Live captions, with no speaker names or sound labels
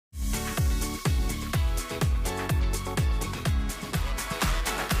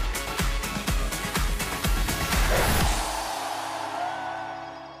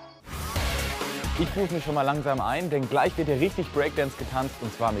Ich buche mich schon mal langsam ein, denn gleich wird hier richtig Breakdance getanzt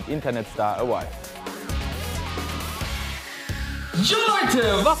und zwar mit Internetstar AviveHD. Jo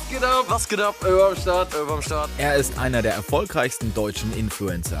Leute, was geht ab? Was geht ab? Am Start. Er ist einer der erfolgreichsten deutschen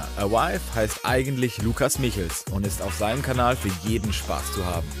Influencer. AviveHD heißt eigentlich Lukas Michels und ist auf seinem Kanal für jeden Spaß zu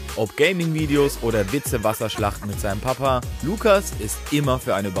haben. Ob Gaming-Videos oder Witze-Wasserschlachten mit seinem Papa, Lukas ist immer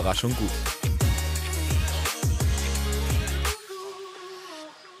für eine Überraschung gut.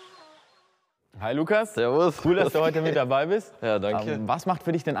 Hi Lukas. Servus. Cool, dass du heute mit dabei bist. Ja, danke. Was macht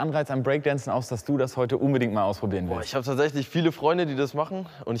für dich den Anreiz am Breakdancen aus, dass du das heute unbedingt mal ausprobieren willst? Ich habe tatsächlich viele Freunde, die das machen.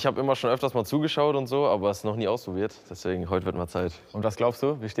 Und ich habe immer schon öfters mal zugeschaut und so, aber es noch nie ausprobiert. Deswegen, heute wird mal Zeit. Und was glaubst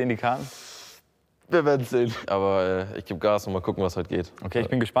du? Wie stehen die Karten? Wir werden sehen. Aber ich gebe Gas und mal gucken, was heute geht. Okay, ich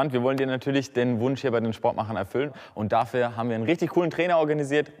bin gespannt. Wir wollen dir natürlich den Wunsch hier bei den Sportmachern erfüllen. Und dafür haben wir einen richtig coolen Trainer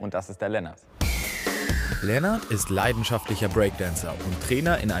organisiert. Und das ist der Lennart. Lennart ist leidenschaftlicher Breakdancer und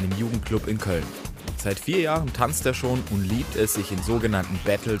Trainer in einem Jugendclub in Köln. Seit 4 Jahren tanzt er schon und liebt es, sich in sogenannten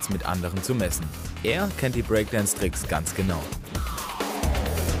Battles mit anderen zu messen. Er kennt die Breakdance-Tricks ganz genau.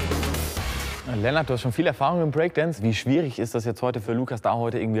 Lennart, du hast schon viel Erfahrung im Breakdance. Wie schwierig ist das jetzt heute für Lukas, da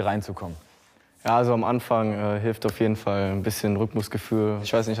heute irgendwie reinzukommen? Ja, also am Anfang hilft auf jeden Fall ein bisschen Rhythmusgefühl.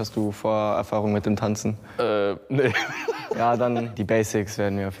 Ich weiß nicht, hast du Vorerfahrung mit dem Tanzen? Nee. Ja, dann die Basics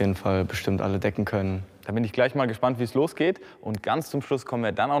werden wir auf jeden Fall bestimmt alle decken können. Da bin ich gleich mal gespannt, wie es losgeht. Und ganz zum Schluss kommen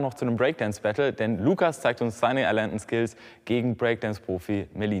wir dann auch noch zu einem Breakdance Battle, denn Lukas zeigt uns seine erlernten Skills gegen Breakdance-Profi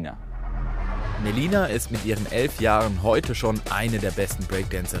Melina. Melina ist mit ihren 11 Jahren heute schon eine der besten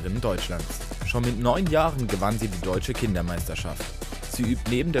Breakdancerinnen Deutschlands. Schon mit 9 Jahren gewann sie die deutsche Kindermeisterschaft. Sie übt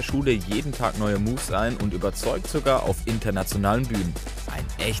neben der Schule jeden Tag neue Moves ein und überzeugt sogar auf internationalen Bühnen. Ein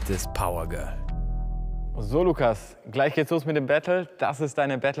echtes Powergirl. So Lukas, gleich geht's los mit dem Battle. Das ist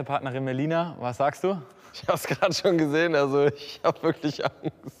deine Battlepartnerin Melina. Was sagst du? Ich habe es gerade schon gesehen, also ich habe wirklich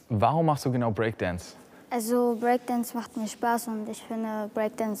Angst. Warum machst du genau Breakdance? Also Breakdance macht mir Spaß und ich finde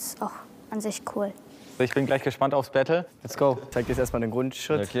Breakdance auch an sich cool. Ich bin gleich gespannt aufs Battle. Let's go. Ich zeig dir jetzt erstmal den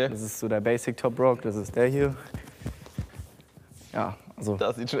Grundschritt. Okay. Das ist so der Basic Top Rock, das ist der hier. Ja, also.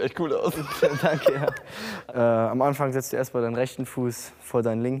 Das sieht schon echt cool aus. Danke, ja. Am Anfang setzt du erstmal deinen rechten Fuß vor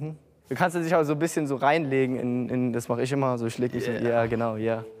deinen linken. Du kannst dich auch so ein bisschen so reinlegen in das mache ich immer, so ich lege mich so, ja, genau,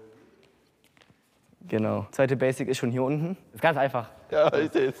 ja. Genau. Zweite Basic ist schon hier unten. Ist ganz einfach. Ja,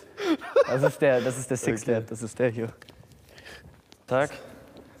 ich sehe es. Das ist der Six Step, das ist der hier. Zack.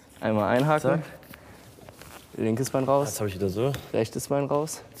 Einmal einhaken. Zack. Linkes Bein raus. Jetzt habe ich wieder so. Rechtes Bein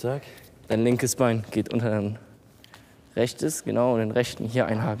raus. Zack. Dein linkes Bein geht unter dein rechtes, genau, und den rechten hier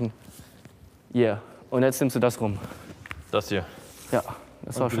einhaken. Yeah. Und jetzt nimmst du das rum. Das hier. Ja,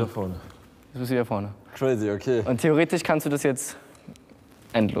 das war schon. vorne. Jetzt bist du wieder vorne. Crazy, okay. Und theoretisch kannst du das jetzt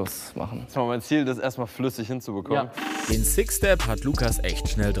endlos machen. Das war mein Ziel, das erstmal flüssig hinzubekommen. Ja. Den Six-Step hat Lukas echt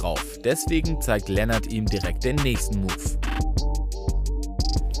schnell drauf. Deswegen zeigt Lennart ihm direkt den nächsten Move.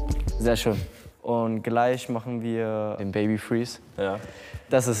 Sehr schön. Und gleich machen wir den Baby Freeze. Ja.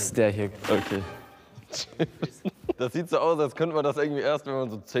 Das ist der hier. Okay. Das sieht so aus, als könnte man das irgendwie erst, wenn man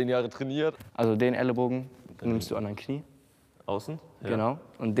so 10 Jahre trainiert. Also den Ellenbogen nimmst du an dein Knie. Außen? Ja. Genau.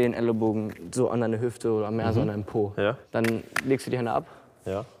 Und den Ellenbogen so an deine Hüfte oder mehr so an deinen Po. Ja. Dann legst du die Hände ab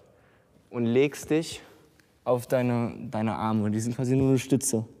Ja. und legst dich auf deine Arme. Und die sind quasi nur eine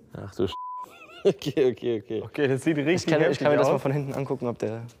Stütze. Ach du Okay. Okay, das sieht richtig Ich kann heftig mir das aus. mal von hinten angucken, ob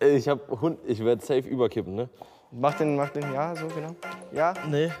der... Ich werde safe überkippen, ne? Mach den, ja, so genau. Ja,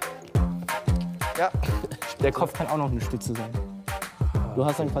 Nee. ja. Der Kopf kann auch noch eine Stütze sein. Du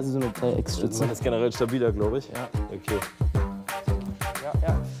hast dann quasi so eine Dreiecksstütze. Das ist generell stabiler, glaube ich. Ja. Okay.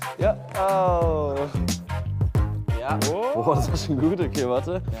 Ja, oh. Ja. Oh, das war schon gut. Okay,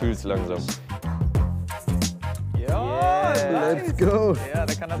 warte. Ja. Fühl's langsam. Ja, Let's go. Ja,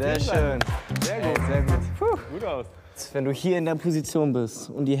 da kann das Sehr gut sein. schön. Sehr gut, sehr gut. Gut aus. Wenn du hier in der Position bist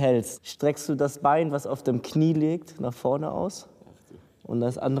und die hältst, streckst du das Bein, was auf dem Knie liegt, nach vorne aus und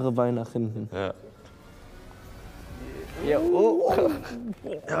das andere Bein nach hinten. Ja. Ja, oh.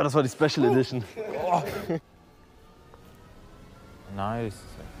 Ja, das war die Special Edition. Nice.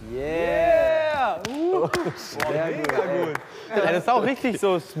 Yeah! Sehr gut. Ja, das sah auch richtig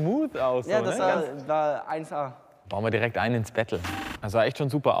so smooth aus. Ja, so, das ne? war 1A. Bauen wir direkt ein ins Battle. Das sah echt schon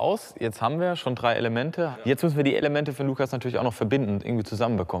super aus. Jetzt haben wir schon 3 Elemente. Jetzt müssen wir die Elemente für Lukas natürlich auch noch verbinden und irgendwie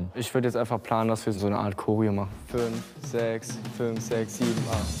zusammenbekommen. Ich würde jetzt einfach planen, dass wir so eine Art Choreo machen. 5, 6, 7,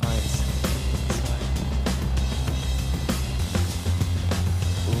 8, 1.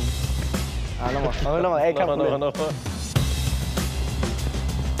 Nochmal, ey, kein Problem. Noch.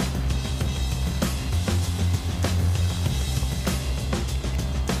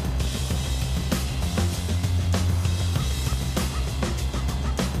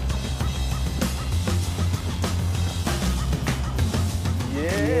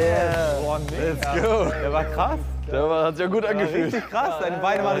 Oh, nee. Let's go. Der war krass. Hat sich ja gut angefühlt. Richtig krass. Deine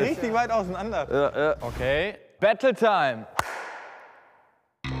Beine waren richtig weit auseinander. Ja. Okay. Battle Time.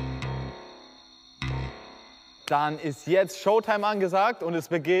 Dann ist jetzt Showtime angesagt und es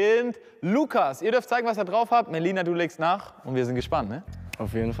beginnt. Lukas, ihr dürft zeigen, was ihr drauf habt. Melina, du legst nach und wir sind gespannt, ne?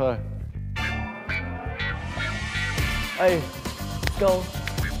 Auf jeden Fall. Ey, let's go,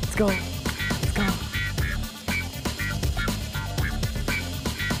 let's go, let's go.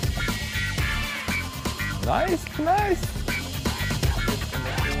 Nice, nice.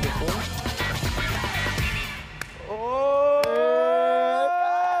 Oh,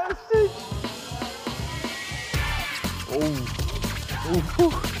 shit.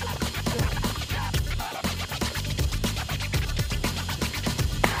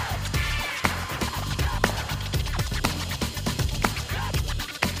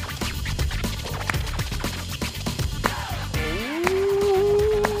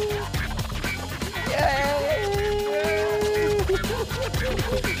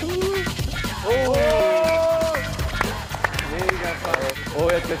 Oh,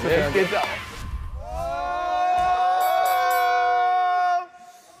 jetzt geht's auf.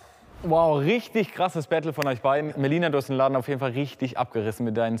 Wow, richtig krasses Battle von euch beiden. Melina, du hast den Laden auf jeden Fall richtig abgerissen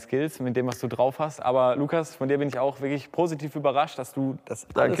mit deinen Skills, mit dem, was du drauf hast. Aber Lukas, von dir bin ich auch wirklich positiv überrascht, dass du das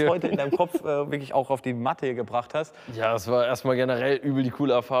alles heute in deinem Kopf wirklich auch auf die Matte gebracht hast. Ja, es war erstmal generell übel die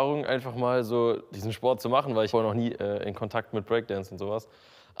coole Erfahrung, einfach mal so diesen Sport zu machen, weil ich war noch nie in Kontakt mit Breakdance und sowas.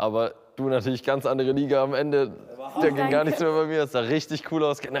 Aber du natürlich ganz andere Liga am Ende, da ging gar nichts mehr bei mir. Es sah richtig cool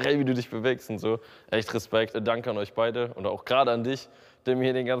aus, generell wie du dich bewegst und so. Echt Respekt, danke an euch beide und auch gerade an dich, der mir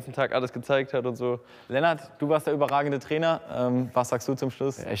hier den ganzen Tag alles gezeigt hat und so. Lennart, du warst der überragende Trainer. Was sagst du zum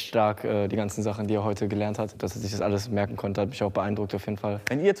Schluss? Echt stark, die ganzen Sachen, die er heute gelernt hat. Dass er sich das alles merken konnte, hat mich auch beeindruckt auf jeden Fall.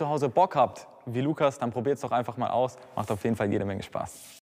 Wenn ihr zu Hause Bock habt, wie Lukas, dann probiert es doch einfach mal aus. Macht auf jeden Fall jede Menge Spaß.